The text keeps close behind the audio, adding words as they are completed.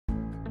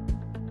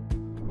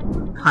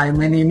Hi,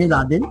 my name is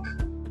Adil.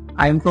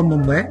 I am from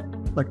Mumbai,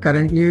 but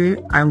currently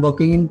I am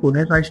working in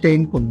Pune, so I stay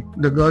in Pune.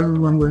 The girl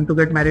who I'm going to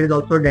get married is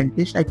also a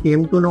dentist. I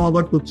came to know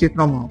about toothsi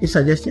from her. She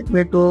suggested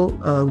me to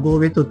go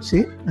with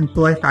toothsi, and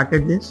so I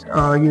started this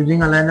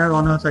using aligner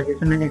on her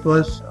suggestion, and it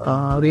was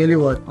really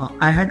worth.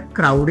 I had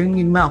crowding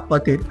in my upper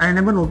teeth. I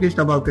never noticed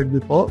about it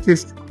before. She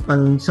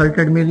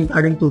consulted me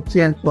regarding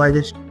toothsi, and so I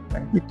just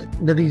went with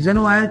it. The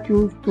reason why I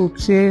choose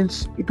toothsi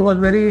is it was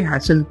very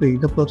hassle-free.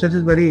 The process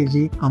is very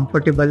easy,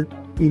 comfortable.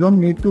 You don't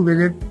need to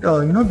visit,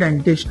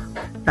 dentist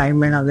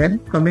time and again.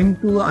 Coming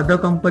to other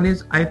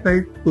companies, I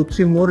felt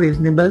toothsi more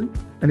reasonable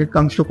when it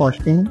comes to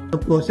costing. The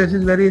process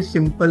is very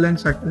simple and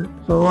subtle.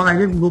 So I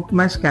just booked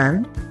my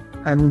scan,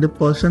 and the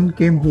person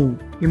came who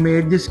he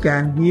made the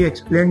scan. He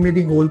explained me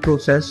the whole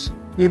process.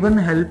 He even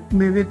helped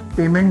me with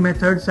payment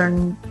methods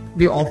and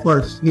the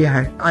offers he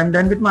had. I'm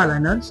done with my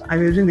aligners.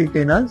 I'm using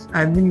retainers.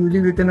 I've been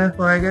using retainers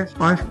for I guess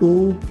past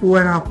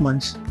 2.5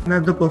 months.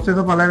 And the process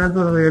of aligners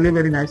was really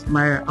very nice.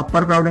 My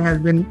upper crowding has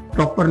been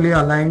properly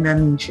aligned and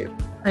in shape.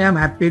 I am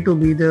happy to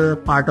be the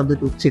part of the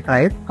toothsi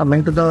tribe.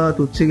 Coming to the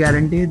toothsi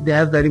guarantee, they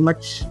have very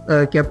much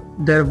kept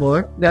their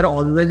word. They are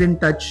always in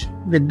touch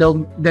with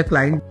their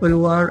clients. People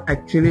who are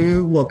actually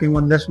working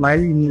on their smile,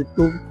 you need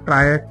to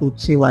try a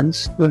toothsi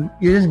once. So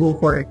you just go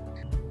for it.